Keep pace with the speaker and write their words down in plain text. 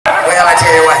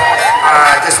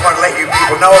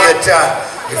know that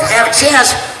if you have a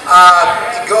chance,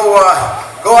 go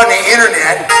on the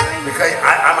internet, because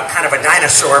I'm a kind of a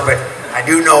dinosaur, but I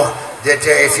do know that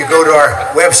if you go to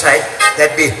our website,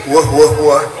 that'd be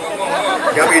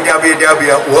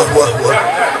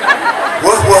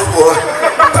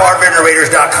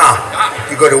www.RevereTheRaiders.com.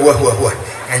 You go to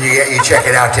and you check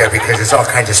it out there, because there's all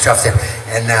kinds of stuff there.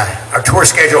 And our tour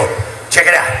schedule, check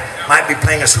it out. Might be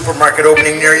playing a supermarket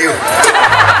opening near you.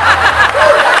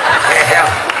 Yeah,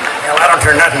 hell, I don't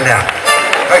turn nothing down.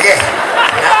 Okay,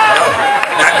 no,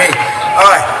 not me.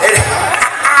 All right.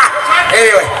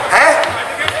 Anyway, huh?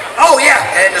 Oh yeah,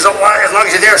 and as long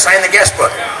as you're there, sign the guest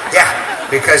book. Yeah,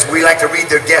 because we like to read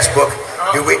their guest book.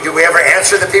 Do we ever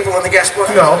answer the people in the guest book?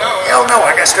 No. Hell no,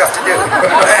 I got stuff to do.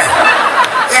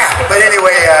 Yeah, but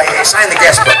anyway, sign the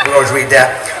guest book. We always read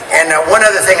that. And one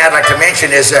other thing I'd like to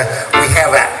mention is we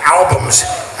have albums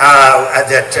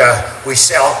that we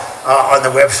sell on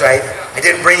the website. I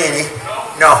didn't bring any.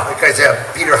 No, because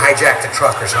Peter hijacked the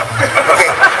truck or something. Okay,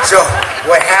 so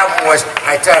what happened was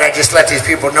I thought I'd just let these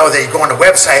people know that you go on the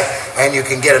website and you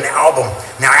can get an album.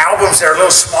 Now, albums are a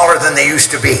little smaller than they used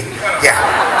to be. Yeah,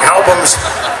 albums,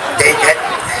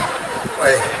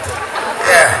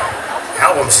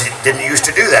 albums didn't used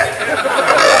to do that.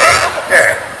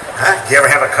 There. Huh? Do you ever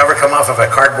have a cover come off of a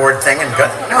cardboard thing and go?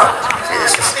 No. See,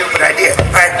 this is a stupid idea.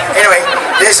 All right, anyway,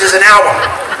 this is an album.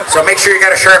 So make sure you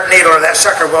got a sharp needle or that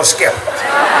sucker will skip.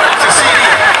 It's a CD.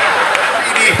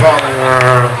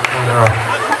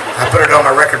 I put it on my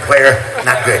record player,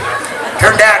 not good.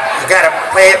 Turned out you got to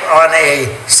play it on a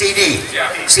CD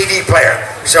player.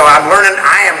 So I'm learning,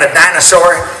 I am the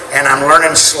dinosaur, and I'm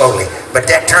learning slowly. But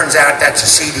that turns out that's a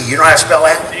CD. You know how to spell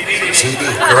that? CD,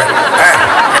 correct. All right,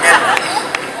 and then,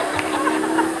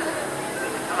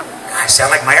 I sound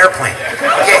like my airplane.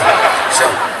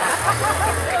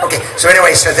 So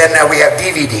anyway, so then we have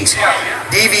DVDs.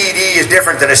 DVD is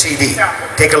different than a CD.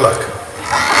 Take a look.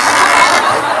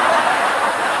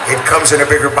 It comes in a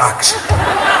bigger box.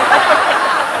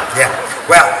 Yeah.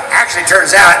 Well, actually,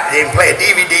 turns out they can play a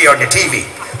DVD on the TV,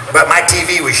 but my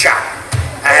TV was shot.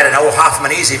 I had an old Hoffman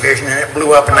Easy Vision, and it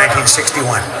blew up in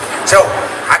 1961. So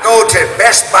I go to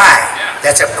Best Buy.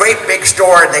 That's a great big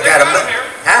store, and they got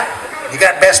huh? You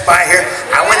got Best Buy here?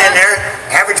 I went in there.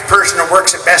 Average person that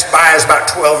works at Best Buy is about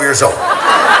 12 years old.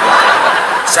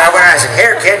 So I went and I said,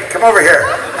 "Here, kid, come over here."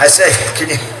 I said,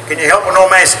 Can you help an old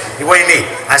man?" He said, "What do you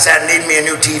need?" I said, "I need me a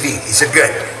new TV." He said,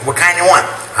 "Good. What kind you want?"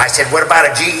 I said, "What about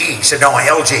a GE?" He said, "No, an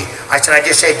LG." I said, "I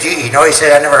just said GE." "No," he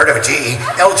said, "I never heard of a GE."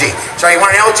 "LG." "So you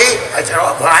want an LG?" I said,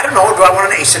 "Oh, well, I don't know. Do I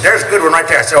want an?" He said, "There's a good one right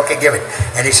there." I said, "Okay, give it."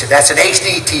 And he said, "That's an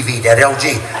HD TV, that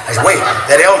LG." I said, "Wait,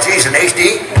 that LG is an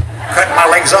HD?" Cut my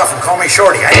legs off and call me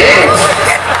Shorty. I said,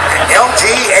 "An LG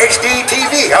HD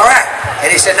TV, all right." And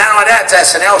he said, "Not only that,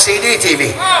 that's an LCD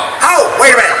TV." "Oh,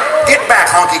 wait a minute. Get back,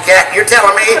 honky cat. You're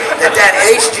telling me that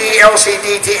HD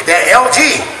LCD TV, that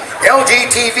LG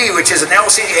TV, which is an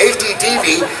LCD HD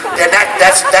TV, then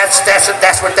that's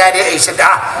what that is." He said,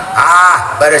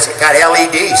 but it's got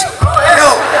LEDs.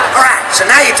 No, all right. So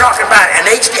now you're talking about an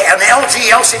LG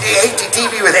LCD HD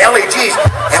TV with LEDs,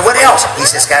 and what else? He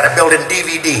says, "Got a built-in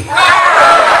DVD."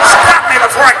 Stop me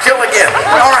before I kill again.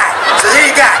 All right. So there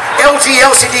you got LG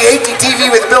LCD HD TV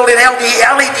with built-in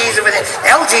LEDs, with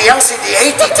LG LCD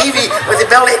HD TV with the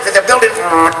built-in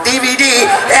DVD.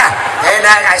 Yeah. And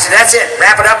I said, "That's it.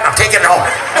 Wrap it up. I'm taking it home."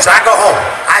 So I go home.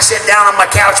 I sit down on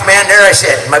my couch, man. There I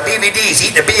sit, my BVDs,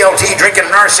 eating a BLT, drinking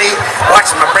an RC,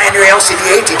 watching my brand new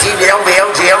LCD HD TV,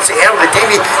 LG LCD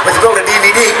TV with the built-in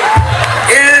DVD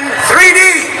in 3D.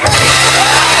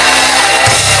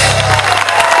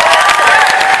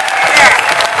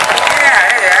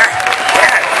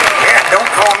 Yeah. Don't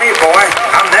call me, boy.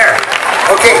 I'm there.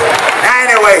 Okay. Now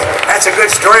anyway, that's a good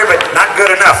story, but not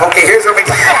good enough. Okay, here's what we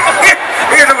got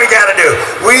to do.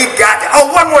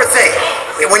 One more thing.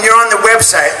 When you're on the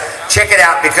website, check it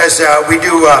out, because we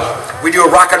do a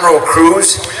rock and roll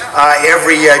cruise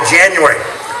every January.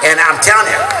 And I'm telling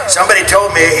you, somebody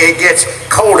told me it gets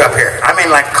cold up here. I mean,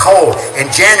 like cold. In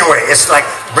January, it's like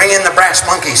bring in the brass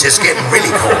monkeys. It's getting really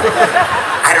cold.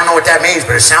 I don't know what that means,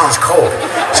 but it sounds cold.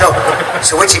 So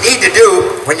what you need to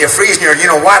do when you're freezing your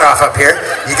what off up here,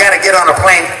 you got to get on a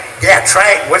plane. Yeah,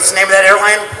 try it. What's the name of that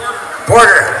airline?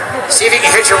 Porter. See if you can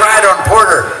hitch a ride on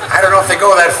Porter. I don't know if they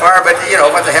go that far, but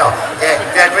what the hell.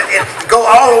 Go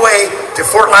all the way to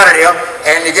Fort Lauderdale,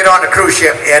 and you get on the cruise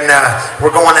ship, and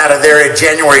we're going out of there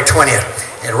January 20th.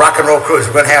 And rock and roll cruise.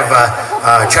 We're going to have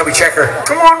Chubby Checker.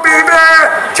 Come on, baby!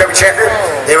 Chubby Checker.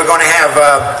 Then we're going to have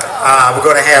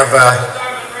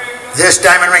this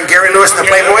diamond ring, Gary Lewis and the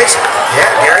Playboys. Yeah,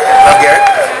 Gary, love Gary.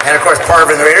 And of course, part of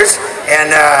the Raiders.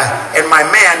 And my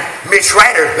man, Mitch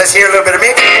Ryder. Let's hear a little bit of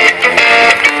Mitch.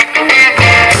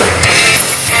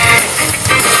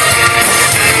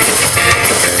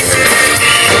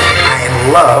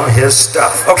 Love his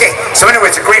stuff. Okay, so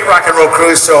anyway, it's a great rock and roll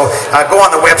cruise, so go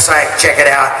on the website, check it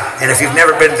out, and if you've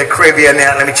never been to the Caribbean,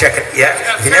 let me check it. Yeah?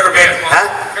 If you've never been, huh?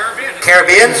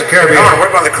 Caribbean? Caribbean. Oh, we're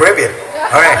going to the Caribbean.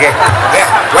 All right, okay. Yeah,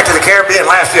 went to the Caribbean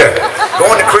last year.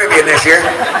 Going to the Caribbean this year,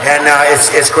 and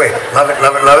it's great. Love it,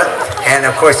 love it, love it. And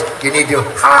of course, you need to,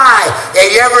 hi! Yeah,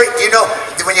 you know,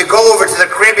 when you go over to the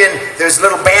Caribbean, there's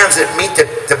little bands that meet the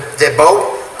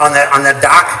boat on the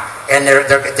dock, and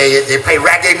they play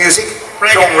reggae music.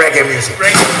 Show them reggae music.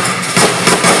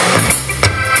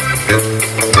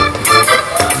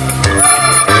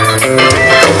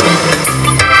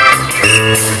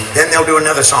 Then they'll do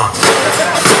another song.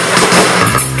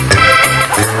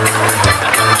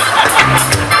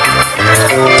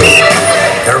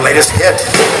 Their latest hit.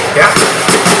 Yeah.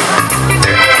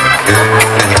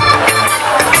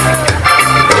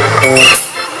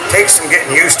 Takes some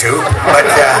getting used to, but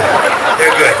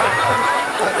they're good.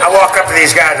 I walk up to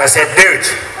these guys and I said, dudes,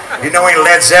 you know any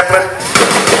Led Zeppelin?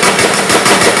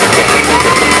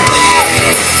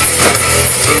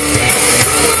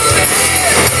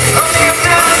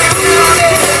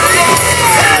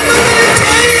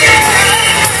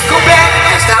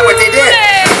 That's not what they did.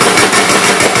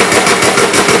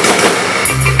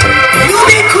 You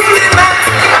be coolin', man.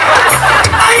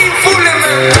 I ain't fooling,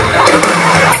 man.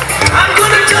 I'm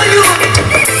gonna tell you.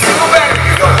 Go back.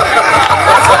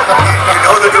 You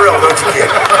know the drill, don't you, kid?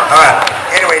 All right.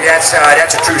 Anyway, that's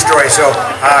a true story. So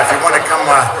if you want to come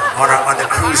on the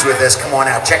cruise with us, come on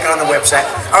out. Check it on the website.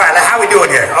 All right. How we doing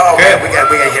here? Oh, okay. We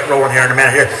got to get rolling here in a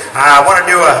minute. Here, I want to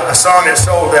do a song that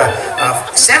sold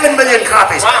 7 million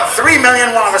copies. Wow. 3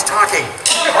 million while I was talking.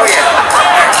 Oh yeah.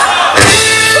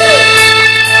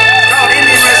 Called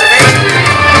Indian Reservation.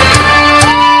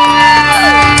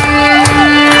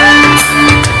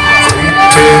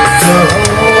 Took the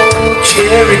whole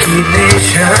Cherokee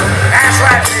Nation. That's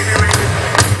right.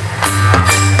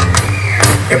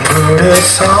 And put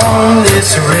us on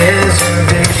this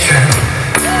reservation.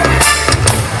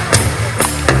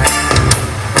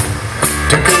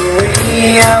 Took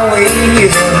away our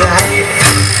ways of life.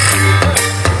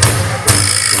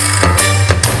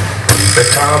 The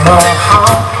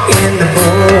tomahawk in the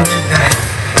bowie knife.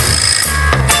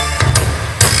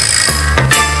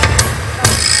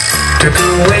 Took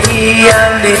away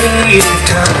our native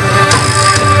tongue.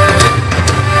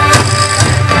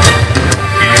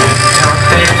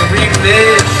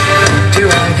 To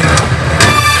our young.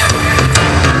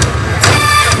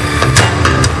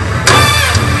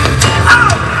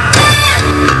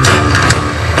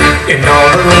 In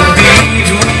all the deeds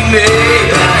we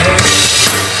made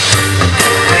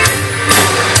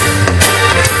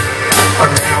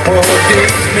are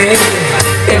nowadays made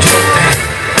in Japan.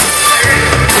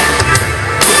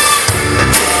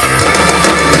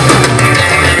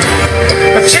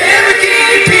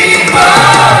 Cherokee people,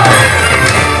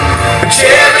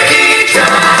 Cherokee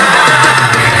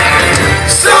tribe,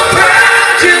 so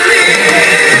proud to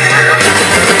live,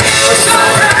 so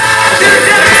proud to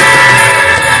die.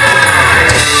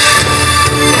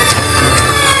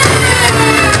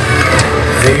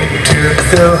 They took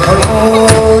the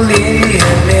whole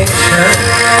Indian nation,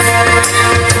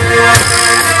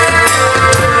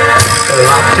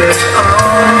 locked us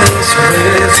on this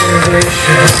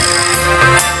reservation.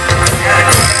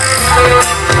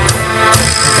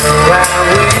 Though I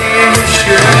wish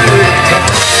you would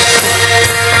come,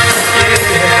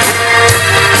 yeah.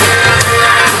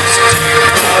 Still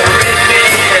already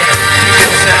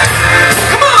inside.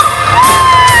 Come on!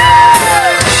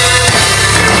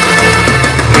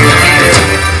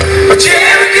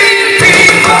 Cherokee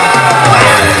people,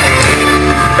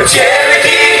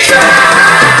 Cherokee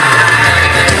tribe,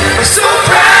 so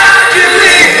proud to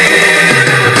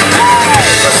live,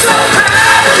 so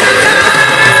proud to die.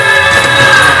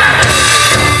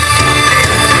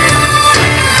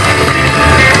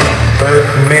 But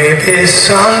maybe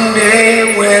someday